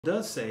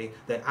does say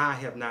that eye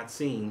have not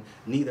seen,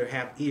 neither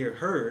have ear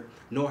heard,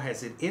 nor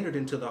has it entered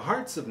into the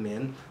hearts of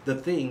men the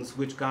things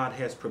which God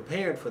has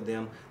prepared for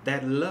them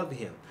that love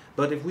him.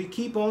 But if we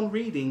keep on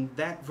reading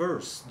that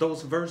verse,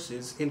 those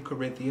verses in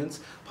Corinthians,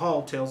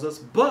 Paul tells us,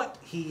 but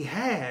he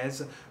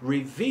has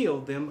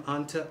revealed them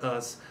unto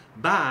us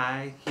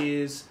by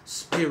his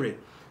Spirit.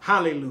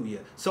 Hallelujah.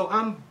 So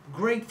I'm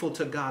grateful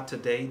to God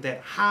today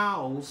that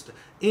housed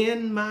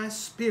in my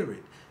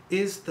spirit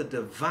is the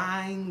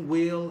divine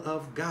will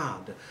of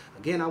God.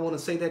 Again, I want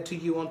to say that to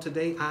you on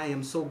today. I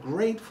am so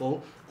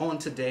grateful on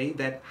today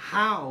that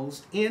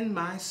housed in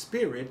my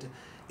spirit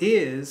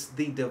is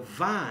the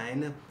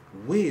divine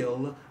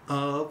will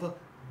of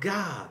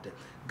God.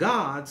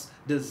 God's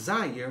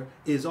desire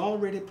is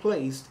already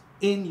placed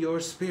in your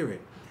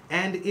spirit.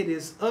 And it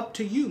is up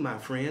to you, my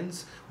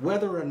friends,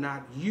 whether or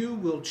not you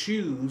will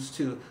choose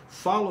to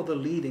follow the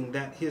leading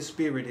that his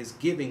Spirit is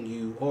giving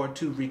you, or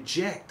to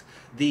reject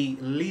the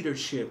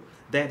leadership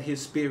that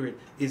his Spirit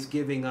is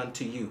giving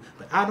unto you.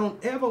 But I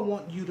don't ever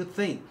want you to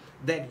think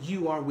that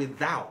you are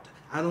without.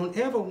 I don't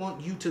ever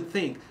want you to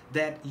think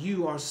that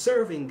you are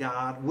serving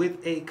God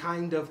with a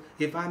kind of,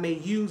 if I may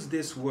use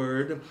this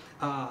word,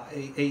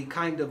 a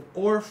kind of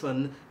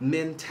orphan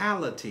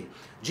mentality.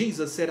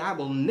 Jesus said, I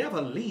will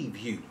never leave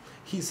you.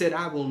 He said,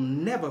 I will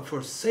never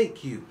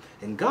forsake you.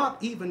 And God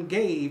even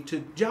gave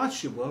to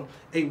Joshua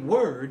a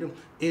word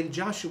in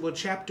Joshua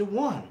chapter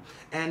 1.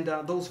 And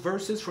those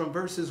verses from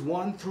verses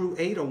 1 through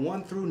 8 or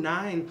 1 through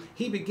 9,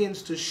 he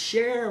begins to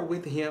share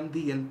with him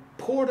the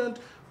important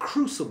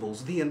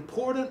crucibles, the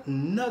important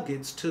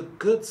nuggets to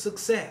good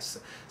success.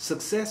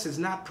 Success is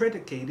not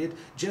predicated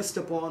just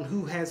upon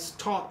who has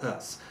taught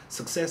us.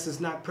 Success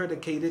is not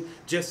predicated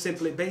just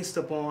simply based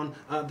upon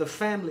the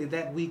family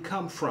that we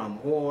come from,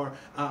 or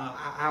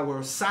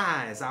our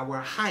size, our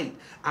height,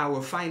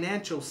 our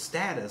financial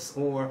status,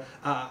 or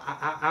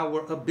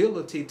our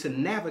ability to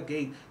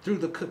navigate through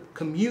the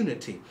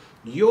community.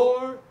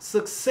 Your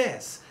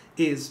success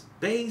is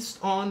based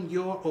on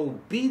your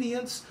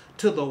obedience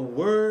to the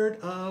Word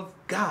of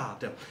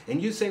God.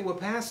 And you say, well,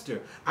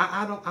 Pastor,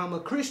 I'm a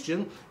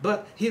Christian,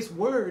 but his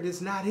Word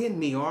is not in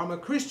me. Or I'm a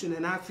Christian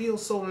and I feel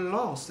so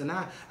lost, and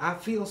I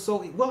feel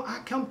so... Well, I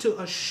come to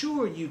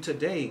assure you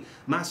today,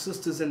 my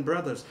sisters and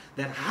brothers,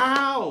 that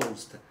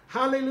housed,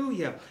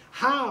 hallelujah,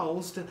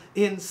 housed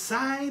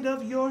inside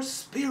of your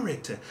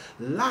spirit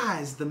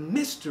lies the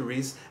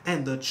mysteries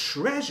and the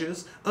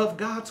treasures of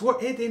God's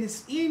Word. It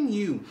is in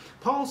you.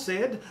 Paul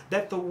said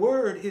that the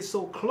Word is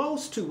so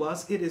close to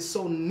us, it is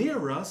so near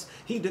us.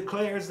 He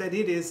declares that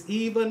it is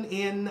even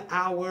in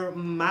our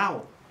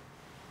mouth.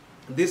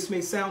 This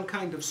may sound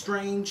kind of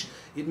strange.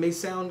 It may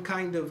sound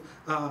kind of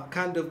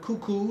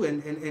cuckoo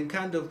and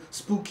kind of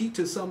spooky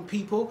to some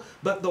people,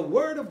 but the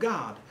Word of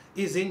God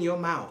is in your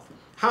mouth.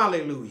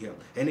 Hallelujah.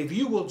 And if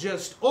you will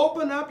just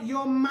open up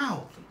your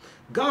mouth,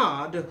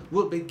 God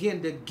will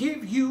begin to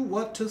give you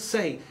what to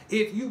say.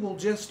 If you will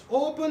just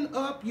open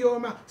up your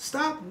mouth.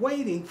 Stop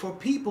waiting for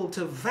people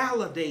to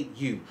validate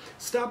you.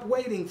 Stop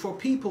waiting for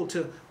people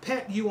to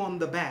pat you on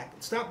the back.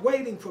 Stop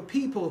waiting for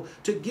people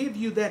to give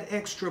you that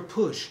extra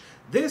push.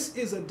 This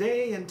is a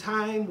day and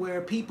time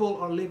where people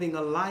are living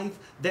a life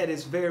that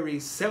is very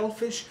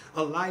selfish,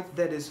 a life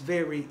that is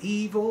very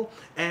evil.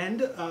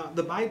 And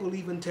the Bible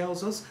even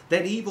tells us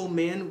that evil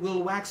men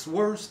will wax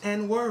worse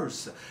and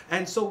worse.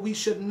 And so we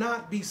should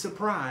not be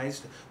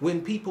surprised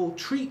when people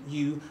treat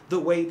you the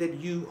way that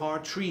you are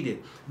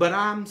treated. But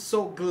I'm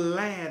so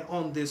glad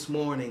on this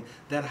morning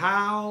that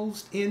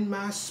housed in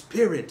my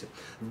spirit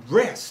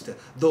rest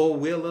the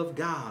will of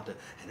God.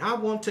 And I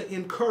want to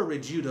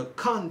encourage you to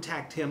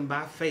contact him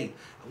by faith.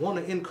 I want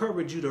to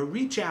encourage you to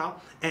reach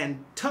out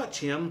and touch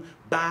him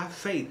by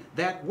faith.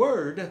 That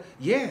word,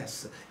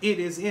 yes, it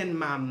is in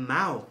my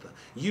mouth.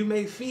 You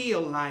may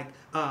feel like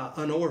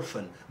an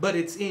orphan, but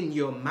it's in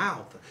your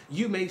mouth.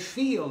 You may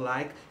feel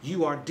like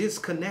you are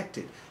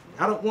disconnected.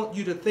 I don't want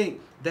you to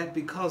think that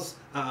because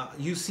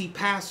you see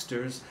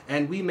pastors,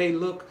 and we may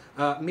look,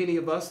 many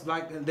of us,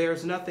 like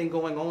there's nothing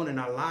going on in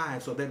our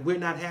lives, or that we're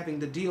not having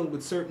to deal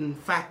with certain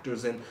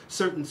factors and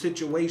certain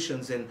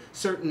situations and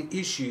certain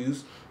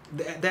issues.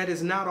 That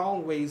is not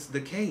always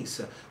the case.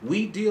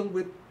 We deal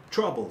with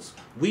troubles.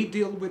 We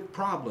deal with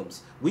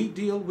problems. We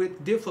deal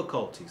with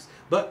difficulties.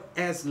 But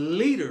as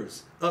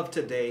leaders of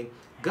today,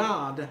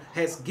 God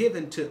has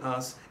given to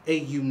us a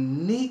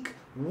unique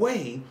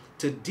way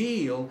to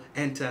deal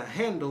and to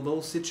handle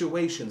those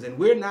situations. And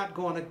we're not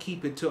going to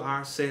keep it to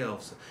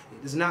ourselves.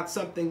 It is not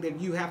something that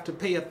you have to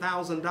pay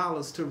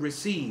 $1,000 to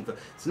receive.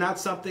 It's not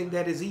something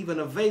that is even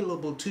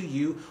available to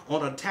you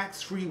on a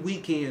tax-free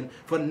weekend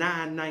for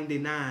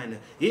 $9.99.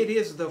 It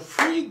is the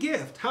free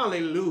gift,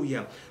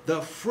 hallelujah,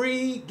 the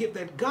free gift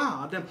that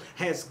God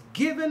has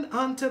given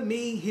unto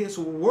me, his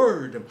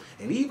word.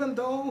 And even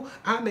though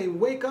I may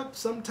wake up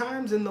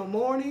sometimes in the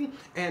morning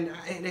and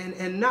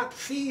not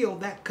feel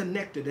that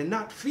connected, and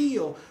not feel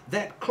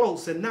that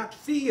close, and not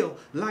feel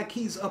like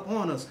he's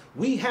upon us,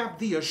 we have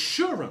the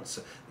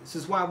assurance This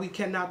is why we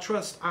cannot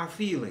trust our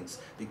feelings,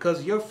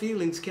 because your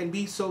feelings can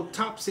be so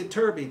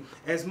topsy-turvy.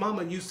 As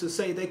Mama used to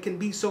say, they can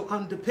be so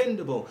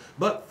undependable.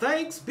 But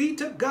thanks be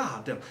to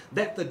God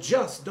that the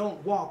just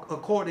don't walk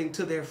according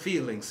to their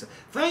feelings.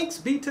 Thanks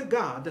be to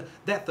God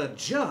that the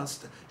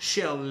just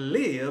shall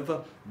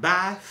live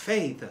by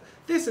faith.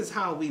 This is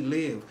how we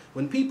live.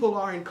 When people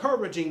are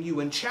encouraging you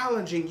and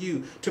challenging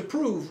you to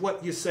prove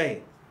what you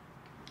say,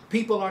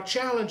 people are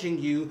challenging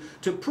you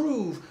to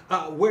prove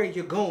where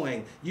you're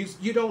going.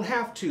 You don't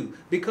have to,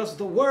 because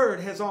the word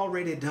has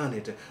already done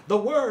it. The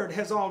word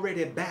has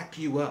already backed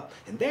you up.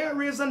 And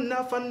there is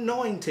enough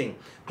anointing,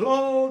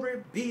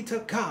 glory be to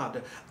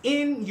God,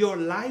 in your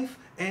life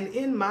and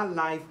in my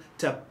life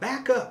to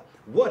back up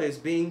what is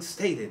being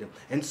stated.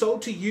 And so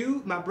to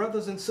you, my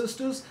brothers and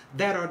sisters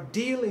that are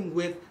dealing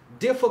with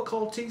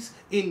difficulties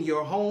in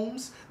your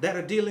homes, that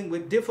are dealing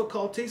with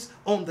difficulties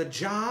on the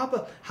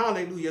job,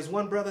 hallelujah, as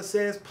one brother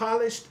says,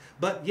 polished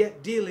but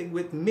yet dealing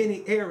with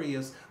many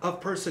areas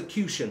of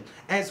persecution.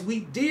 As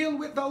we deal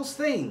with those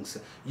things,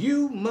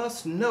 you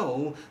must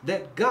know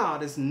that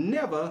God is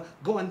never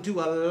going to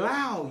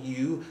allow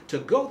you to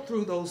go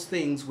through those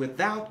things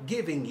without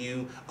giving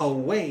you a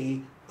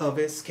way of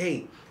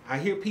escape. I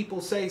hear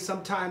people say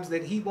sometimes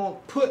that he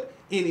won't put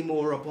any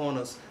more upon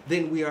us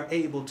than we are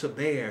able to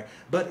bear.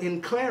 But in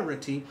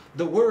clarity,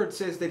 the word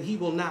says that he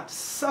will not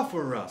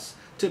suffer us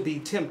to be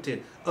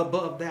tempted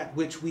above that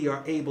which we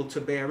are able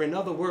to bear. In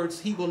other words,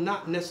 he will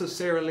not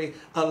necessarily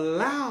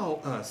allow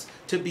us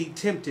to be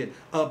tempted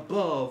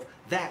above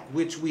that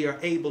which we are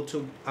able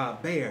to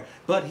bear.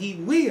 But he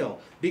will,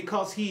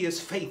 because he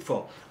is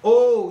faithful.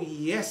 Oh,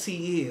 yes,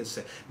 he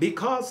is.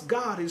 Because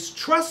God is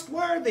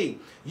trustworthy,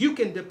 you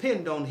can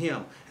depend on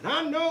him. And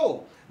I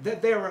know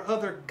that there are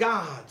other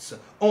gods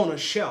on a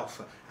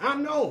shelf. I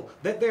know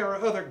that there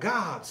are other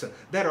gods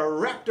that are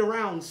wrapped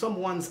around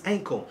someone's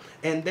ankle,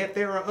 and that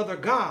there are other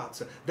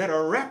gods that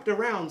are wrapped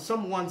around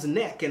someone's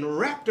neck and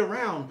wrapped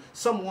around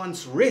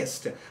someone's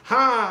wrist.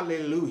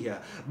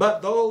 Hallelujah.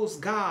 But those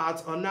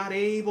gods are not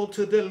able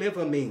to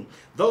deliver me.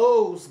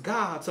 Those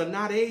gods are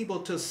not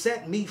able to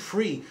set me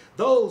free.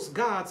 Those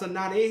gods are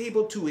not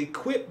able to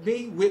equip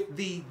me with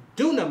the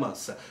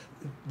dunamis.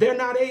 They're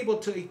not able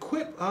to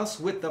equip us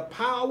with the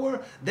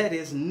power that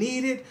is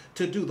needed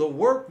to do the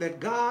work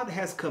that God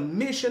has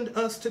commissioned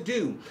us to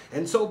do.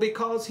 And so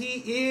because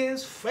he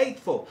is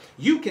faithful,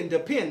 you can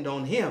depend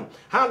on him.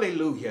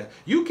 Hallelujah.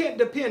 You can't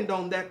depend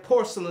on that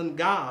porcelain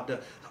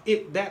god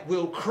that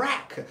will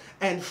crack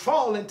and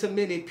fall into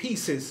many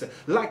pieces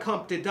like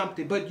Humpty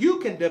Dumpty. But you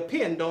can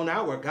depend on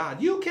our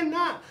God. You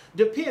cannot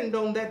depend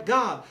on that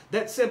God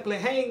that simply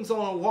hangs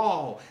on a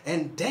wall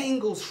and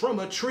dangles from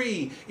a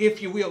tree,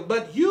 if you will.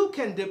 But you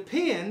can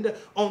depend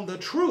on the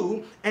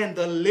true and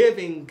the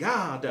living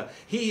God.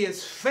 He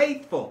is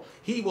faithful.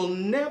 He will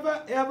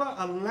never, ever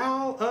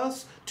allow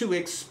us to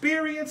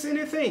experience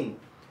anything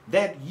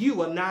that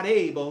you are not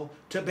able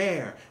to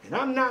bear. And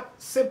I'm not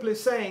simply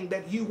saying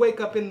that you wake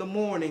up in the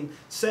morning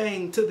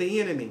saying to the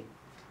enemy,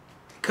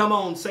 come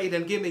on,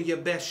 Satan, give me your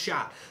best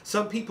shot.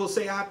 Some people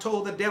say, I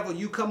told the devil,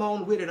 you come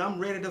on with it. I'm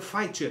ready to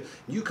fight you.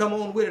 You come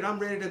on with it. I'm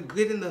ready to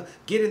get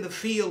in the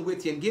field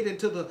with you and get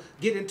into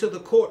the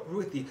court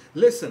with you.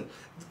 Listen,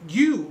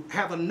 you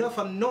have enough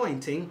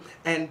anointing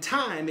and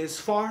time is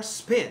far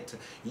spent.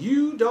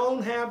 You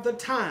don't have the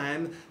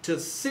time to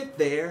sit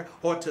there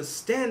or to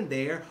stand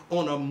there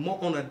on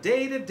a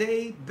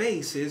day-to-day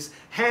basis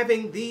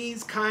having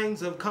these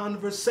kinds of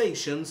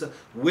conversations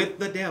with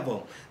the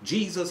devil.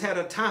 Jesus had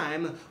a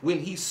time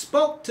when he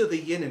spoke to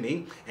the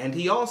enemy, and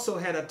he also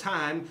had a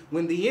time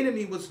when the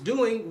enemy was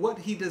doing what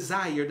he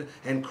desired,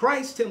 and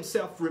Christ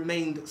himself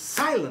remained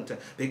silent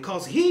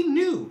because he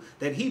knew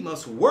that he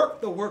must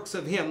work the works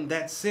of him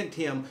that sent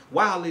him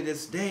while it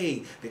is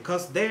day,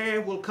 because there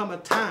will come a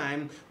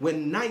time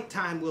when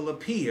nighttime will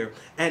appear,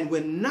 and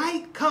when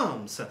night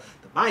comes, the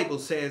Bible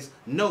says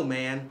no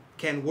man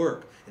can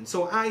work. And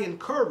so I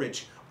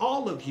encourage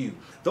all of you,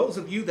 those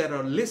of you that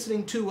are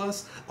listening to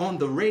us on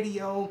the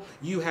radio,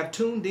 you have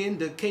tuned in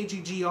to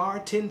KGGR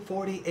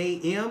 1040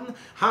 AM.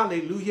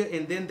 Hallelujah.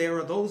 And then there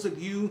are those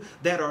of you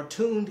that are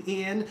tuned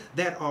in,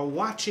 that are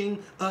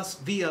watching us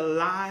via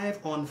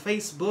live on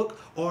Facebook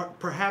or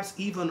perhaps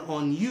even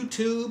on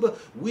YouTube.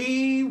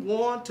 We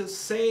want to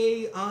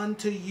say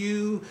unto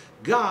you,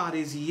 God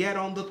is yet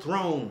on the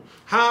throne.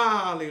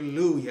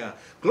 Hallelujah.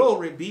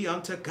 Glory be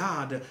unto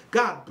God.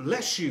 God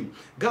bless you.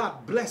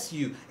 God bless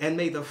you. And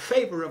may the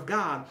favor of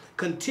God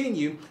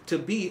continue to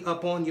be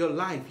upon your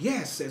life.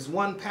 Yes, as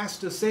one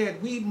pastor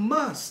said, we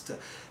must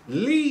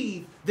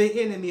leave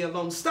the enemy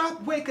alone.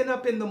 Stop waking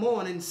up in the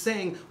morning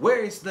saying,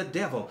 where is the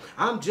devil?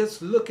 I'm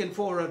just looking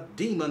for a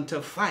demon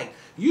to fight.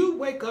 You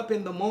wake up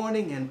in the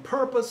morning and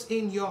purpose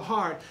in your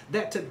heart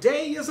that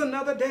today is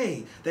another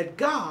day that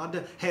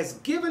God has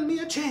given me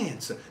a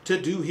chance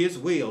to do his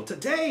will.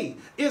 Today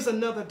is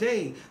another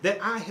day that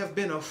I have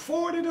been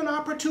afforded an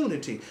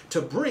opportunity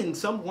to bring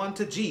someone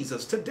to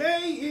Jesus.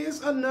 Today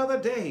is another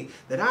day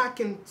that I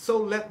can so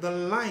let the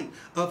light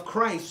of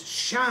Christ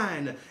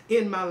shine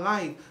in my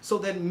life so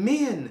that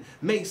men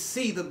may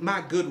see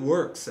my good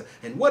works.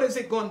 And what is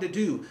it going to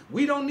do?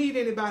 We don't need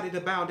anybody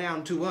to bow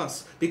down to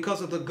us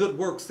because of the good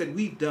works that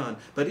we've done,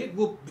 but it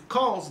will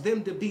cause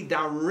them to be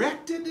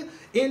directed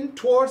in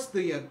towards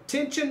the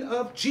attention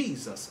of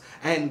Jesus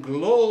and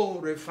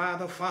glorify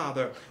the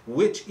Father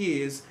which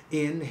is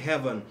in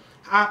heaven.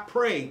 I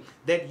pray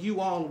that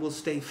you all will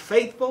stay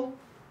faithful.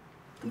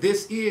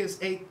 This is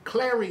a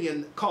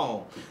clarion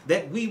call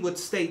that we would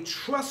stay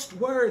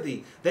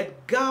trustworthy,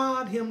 that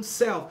God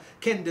himself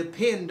can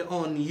depend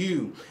on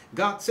you.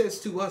 God says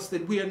to us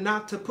that we are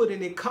not to put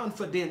any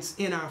confidence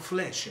in our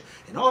flesh.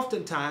 And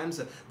oftentimes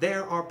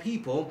there are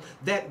people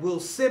that will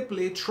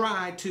simply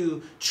try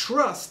to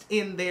trust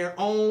in their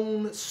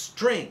own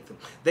strength.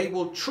 They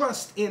will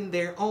trust in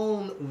their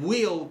own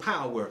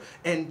willpower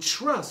and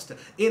trust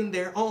in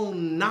their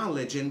own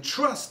knowledge and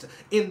trust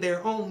in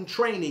their own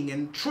training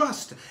and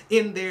trust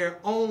in their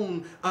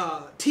own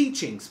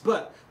teachings.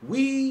 But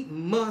we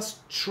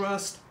must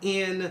trust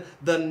in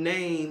the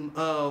name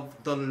of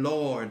the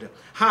Lord.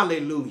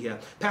 Hallelujah.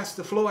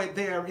 Pastor Floyd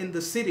there in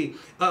the city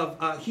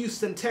of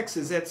Houston,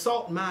 Texas at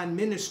Salt Mine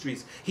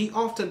Ministries, he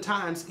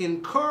oftentimes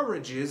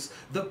encourages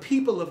the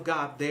people of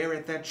God there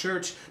at that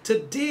church to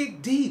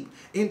dig deep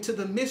into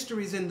the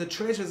mysteries and the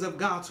treasures of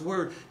God's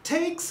word.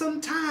 Take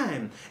some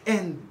time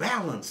and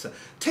balance.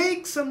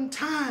 Take some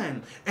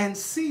time and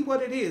see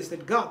what it is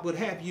that God would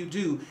have you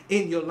do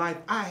in your life.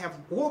 I have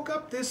woke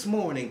up this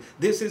morning.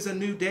 This is a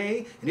new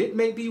day, and it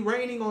may be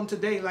raining on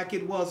today like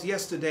it was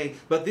yesterday,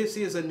 but this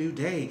is a new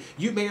day.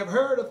 You may have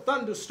heard a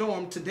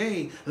thunderstorm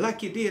today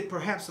like you did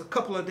perhaps a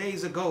couple of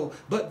days ago,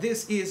 but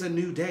this is a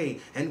new day.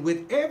 And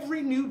with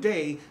every new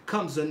day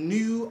comes a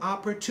new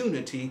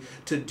opportunity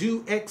to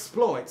do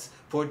exploits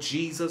for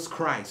Jesus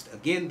Christ.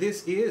 Again,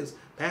 this is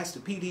Pastor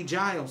P.D.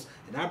 Giles,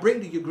 and I bring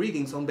to you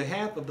greetings on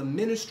behalf of the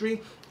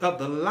ministry of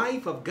the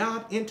Life of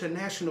God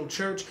International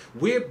Church.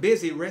 We're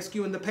busy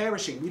rescuing the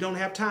perishing. We don't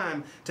have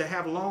time to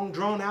have long,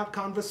 drawn-out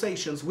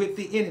conversations with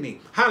the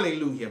enemy.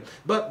 Hallelujah.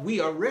 But we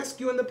are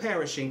rescuing the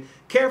perishing,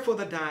 care for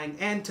the dying,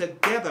 and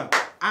together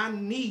I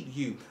need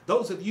you.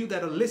 Those of you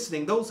that are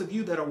listening, those of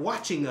you that are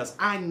watching us,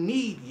 I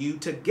need you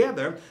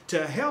together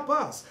to help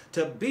us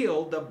to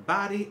build the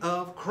body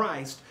of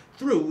Christ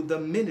through the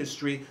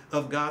ministry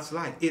of God's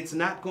life. It's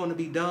not going to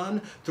be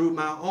done through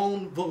my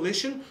own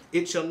volition.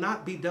 It shall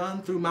not be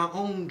done through my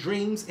own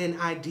dreams and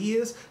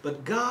ideas,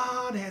 but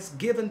God has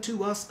given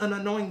to us an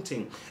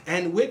anointing.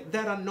 And with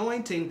that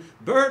anointing,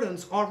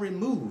 burdens are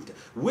removed.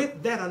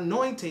 With that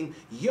anointing,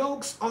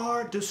 yokes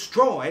are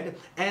destroyed,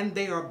 and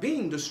they are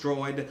being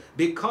destroyed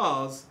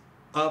because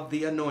of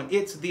the anointing.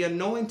 It's the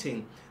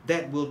anointing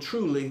that will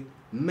truly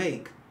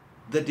make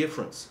the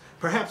difference.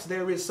 Perhaps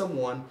there is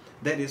someone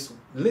that is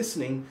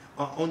listening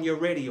on your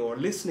radio or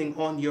listening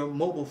on your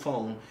mobile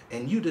phone,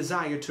 and you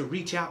desire to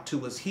reach out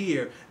to us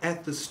here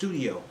at the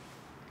studio.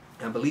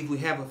 I believe we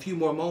have a few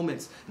more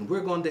moments, and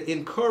we're going to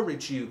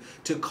encourage you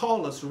to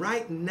call us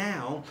right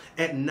now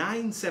at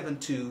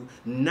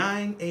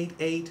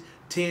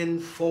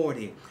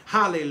 972-988-1040.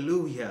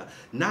 Hallelujah.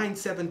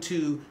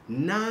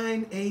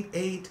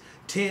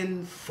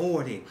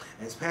 972-988-1040.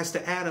 As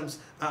Pastor Adams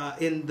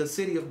in the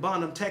city of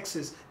Bonham,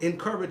 Texas,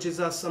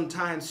 encourages us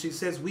sometimes, she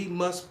says we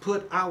must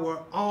put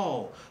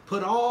all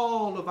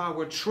of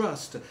our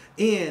trust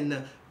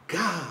in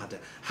God.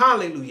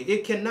 Hallelujah.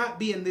 It cannot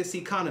be in this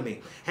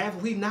economy.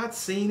 Have we not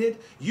seen it?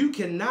 You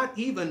cannot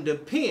even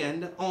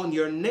depend on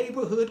your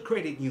neighborhood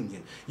credit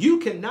union. You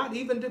cannot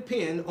even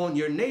depend on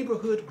your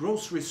neighborhood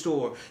grocery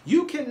store.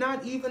 You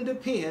cannot even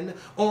depend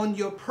on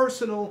your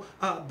personal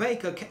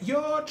bank account.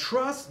 Your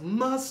trust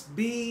must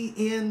be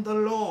in the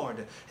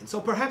Lord. And so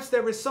perhaps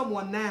there is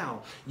someone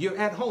now, you're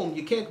at home,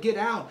 you can't get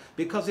out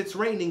because it's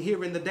raining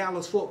here in the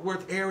Dallas-Fort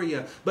Worth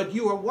area, but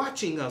you are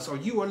watching us or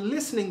you are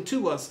listening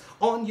to us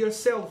on your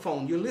cell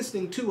phone. You're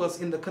listening to us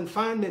in the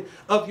confinement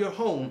of your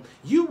home.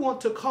 You want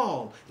to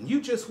call, and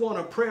you just want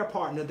a prayer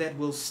partner that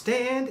will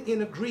stand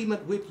in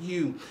agreement with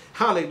you.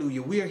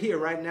 Hallelujah. We are here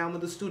right now in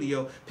the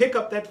studio. Pick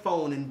up that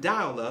phone and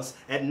dial us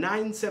at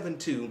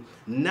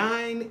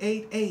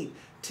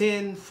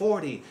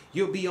 972-988-1040.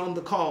 You'll be on the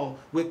call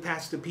with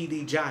Pastor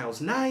P.D. Giles.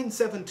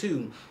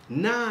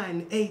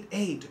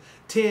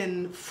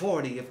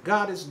 972-988-1040. If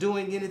God is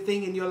doing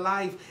anything in your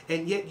life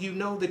and yet you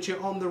know that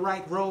you're on the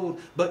right road,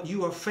 but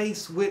you are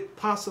faced with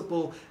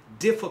possible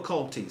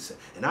difficulties.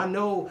 And I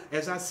know,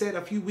 as I said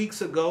a few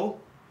weeks ago,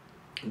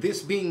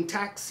 this being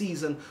tax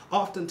season,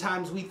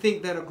 oftentimes we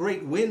think that a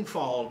great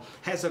windfall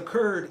has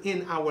occurred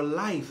in our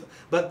life,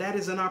 but that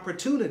is an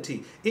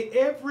opportunity.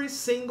 Every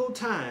single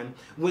time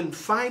when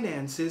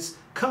finances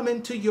come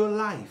into your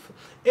life,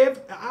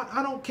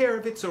 I don't care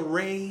if it's a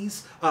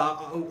raise,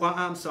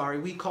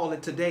 we call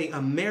it today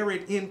a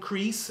merit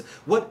increase,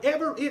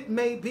 whatever it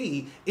may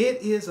be,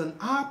 it is an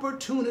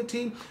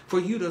opportunity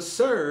for you to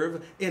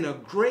serve in a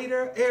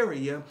greater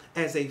area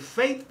as a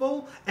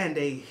faithful and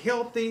a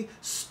healthy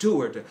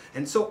steward.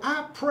 And so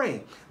I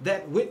pray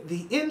that with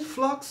the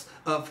influx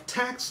of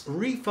tax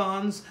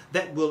refunds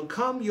that will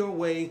come your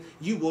way,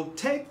 you will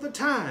take the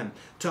time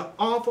to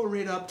offer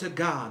it up to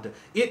God.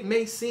 It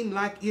may seem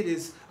like it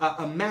is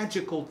a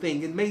magical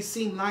thing. It may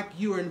seem like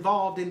you're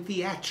involved in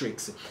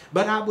theatrics,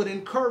 but I would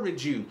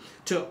encourage you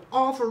to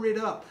offer it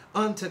up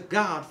unto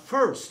God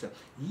first.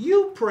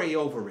 You pray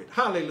over it.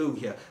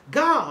 Hallelujah.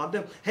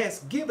 God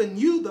has given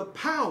you the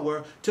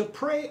power to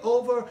pray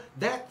over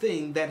that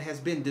thing that has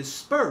been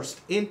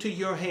dispersed into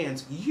your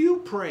hands.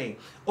 You pray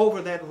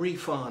over that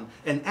refund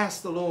and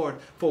ask the Lord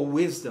for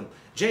wisdom.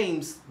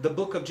 James, the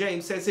book of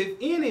James says, if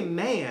any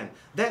man,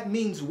 that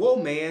means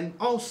woman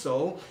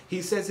also,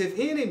 he says, if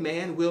any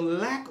man will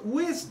lack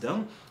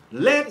wisdom,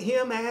 let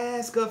him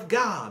ask of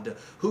God,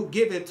 who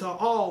giveth to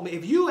all.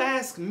 If you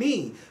ask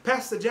me,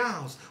 Pastor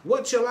Giles,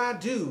 what shall I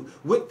do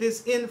with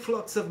this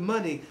influx of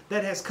money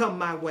that has come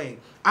my way?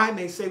 I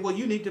may say, well,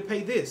 you need to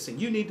pay this,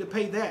 and you need to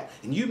pay that,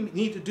 and you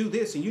need to do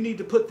this, and you need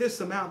to put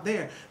this amount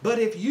there. But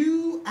if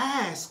you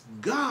ask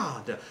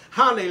God,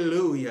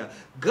 hallelujah,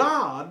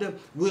 God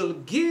will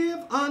give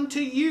unto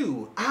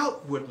you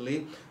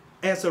outwardly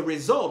as a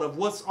result of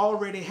what's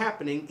already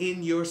happening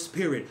in your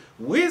spirit.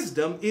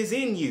 Wisdom is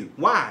in you.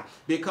 Why?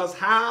 Because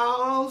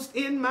housed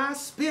in my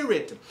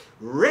spirit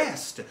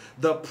rest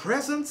the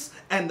presence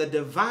and the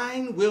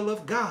divine will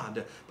of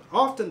God. But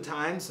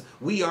oftentimes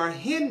we are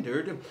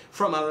hindered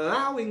from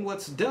allowing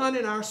what's done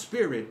in our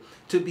spirit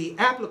to be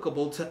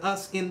applicable to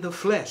us in the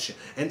flesh.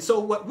 And so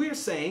what we're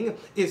saying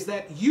is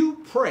that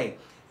you pray.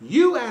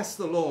 You ask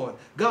the Lord,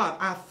 God,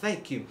 I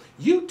thank you.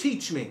 You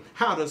teach me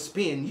how to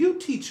spend. You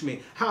teach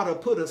me how to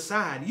put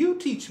aside. You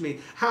teach me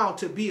how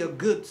to be a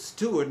good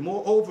steward.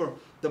 Moreover,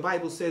 the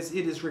Bible says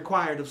it is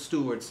required of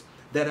stewards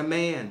that a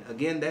man,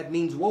 again, that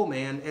means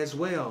woman as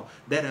well,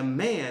 that a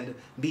man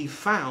be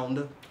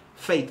found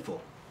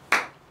faithful.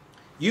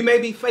 You may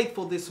be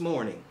faithful this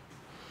morning.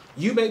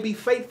 You may be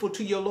faithful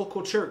to your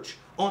local church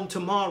on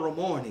tomorrow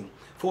morning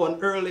for an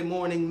early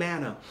morning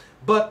manna.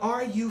 But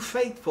are you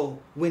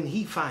faithful when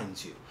he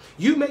finds you?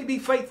 You may be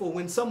faithful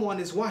when someone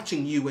is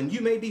watching you, and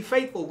you may be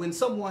faithful when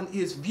someone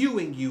is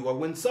viewing you, or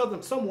when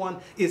someone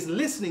is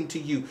listening to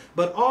you.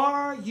 But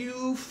are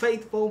you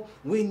faithful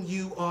when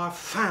you are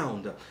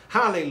found?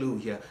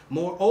 Hallelujah.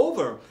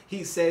 Moreover,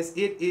 he says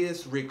it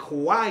is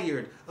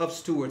required of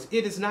stewards.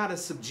 It is not a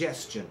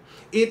suggestion.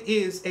 It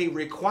is a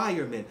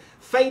requirement.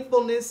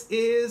 Faithfulness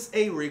is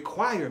a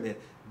requirement.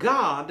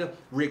 God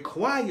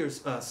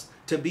requires us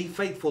to be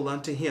faithful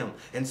unto him.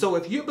 And so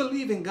if you're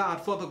believing God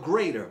for the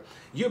greater,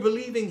 you're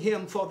believing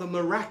him for the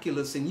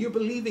miraculous, and you're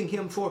believing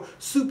him for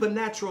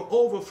supernatural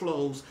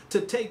overflows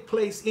to take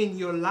place in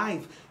your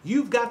life,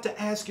 you've got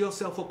to ask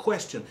yourself a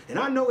question. And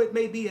I know it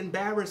may be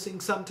embarrassing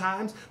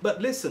sometimes,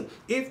 but listen,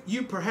 if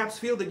you perhaps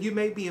feel that you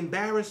may be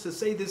embarrassed to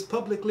say this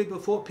publicly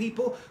before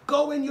people,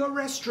 go in your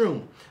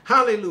restroom.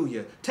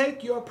 Hallelujah.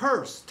 Take your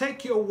purse,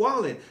 take your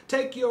wallet,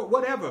 take your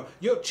whatever,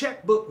 your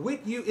checkbook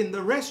with you in the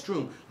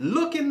restroom.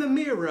 Look in the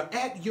mirror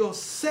at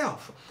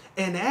yourself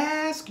and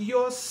ask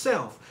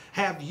yourself,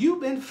 have you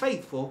been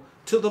faithful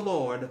to the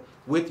Lord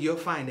with your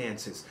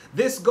finances?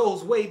 This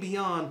goes way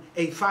beyond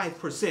a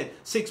 5%,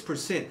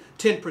 6%,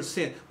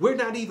 10%. We're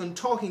not even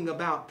talking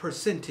about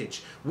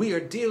percentage. We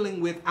are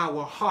dealing with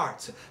our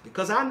hearts,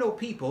 because I know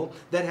people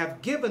that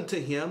have given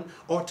to him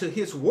or to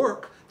his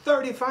work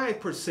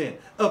 35%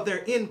 of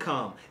their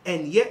income,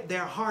 and yet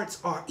their hearts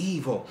are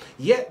evil.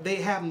 Yet they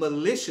have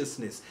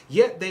maliciousness.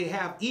 Yet they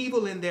have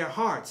evil in their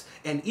hearts,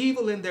 and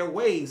evil in their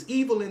ways,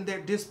 evil in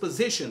their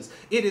dispositions.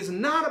 It is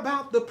not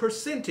about the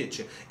percentage.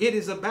 It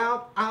is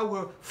about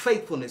our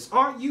faithfulness.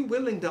 Are you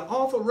willing to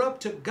offer up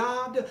to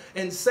God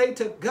and say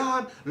to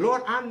God,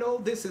 Lord, I know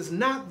this is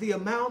not the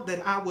amount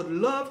that I would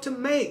love to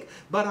make,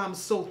 but I'm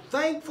so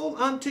thankful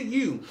unto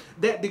you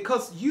that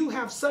because you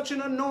have such an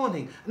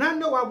anointing, and I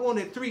know I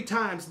wanted 3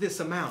 times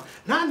this amount.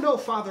 And I know,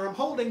 Father, I'm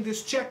holding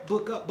this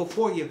checkbook up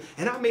before you,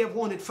 and I may have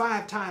wanted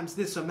 5 times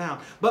this amount.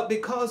 But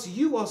because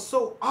you are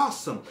so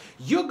awesome,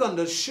 you're going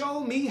to show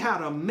me how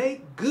to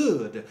make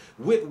good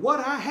with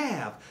what I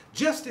have,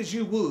 just as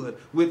you would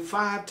with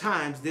 5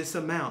 times this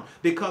amount,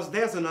 because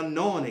there's an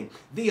anointing.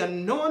 The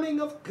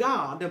anointing of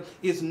God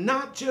is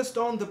not just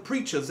on the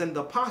preachers and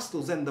the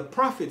apostles and the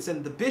prophets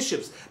and the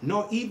bishops,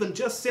 nor even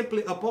just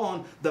simply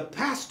upon the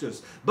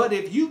pastors. But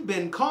if you've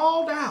been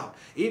called out,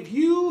 if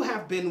you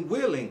have been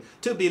willing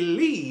to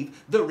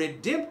believe the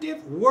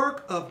redemptive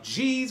work of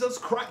Jesus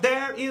Christ,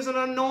 there is an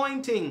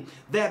anointing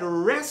that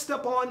rests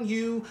upon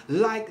you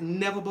like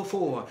never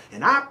before.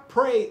 And I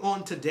pray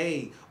on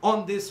today,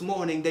 on this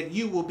morning, that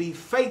you will be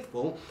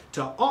faithful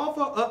to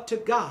offer up to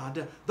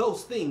God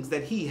those things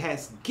that he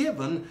has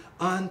given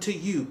unto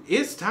you.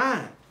 It's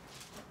time.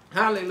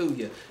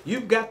 Hallelujah.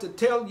 You've got to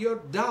tell your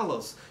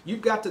dollars.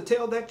 You've got to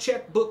tell that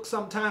checkbook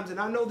sometimes. And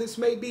I know this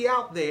may be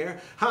out there.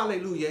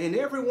 Hallelujah. And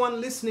everyone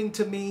listening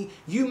to me,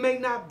 you may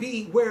not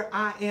be where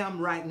I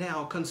am right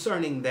now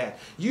concerning that.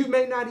 You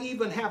may not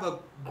even have a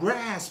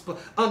grasp,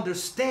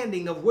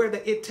 understanding of where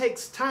it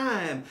takes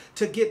time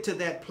to get to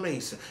that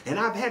place. And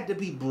I've had to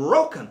be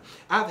broken.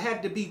 I've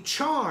had to be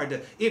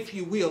charred, if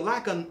you will,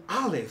 like an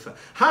olive.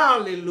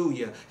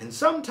 Hallelujah. And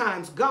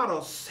sometimes God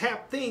will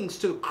have things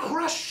to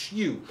crush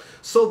you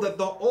so that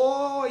the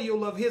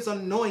oil of his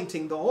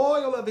anointing, the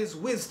oil of his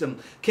wisdom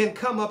can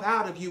come up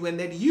out of you, and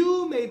that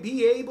you may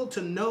be able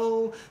to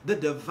know the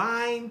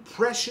divine,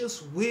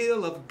 precious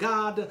will of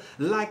God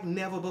like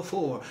never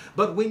before.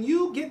 But when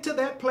you get to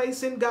that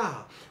place in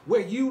God,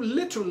 where you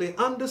literally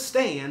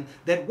understand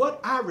that what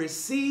I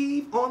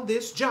receive on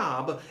this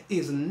job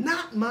is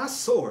not my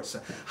source.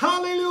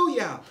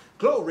 Hallelujah.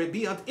 Glory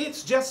be unto.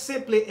 It's just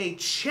simply a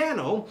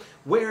channel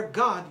where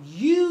God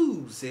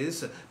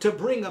uses to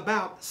bring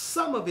about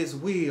some of his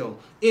will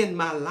in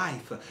my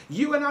life.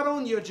 You are not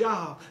on your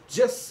job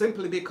just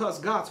simply because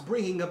God's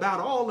bringing about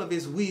all of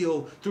his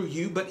will through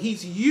you, but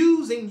he's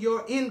using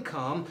your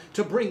income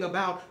to bring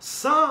about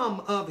some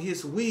of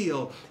his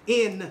will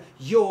in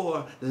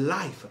your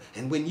life.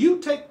 And when you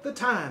take the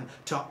time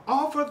to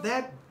offer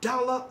that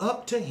dollar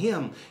up to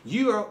him,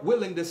 you are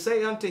willing to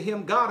say unto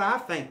him, God, I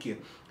thank you.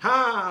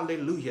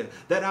 Hallelujah.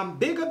 That I'm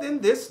bigger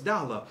than this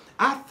dollar.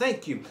 I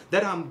thank you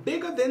that I'm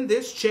bigger than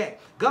this check.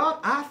 God,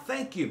 I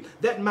thank you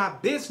that my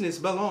business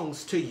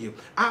belongs to you.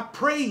 I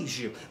praise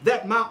you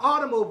that my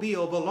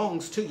automobile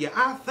belongs to you.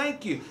 I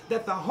thank you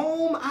that the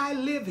home I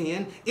live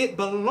in, it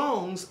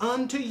belongs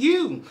unto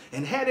you.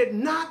 And had it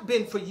not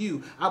been for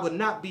you, I would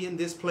not be in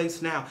this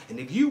place now. And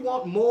if you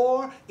want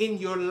more in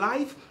your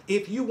life,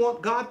 if you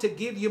want God to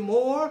give you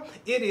more,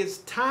 it is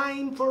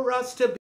time for us to be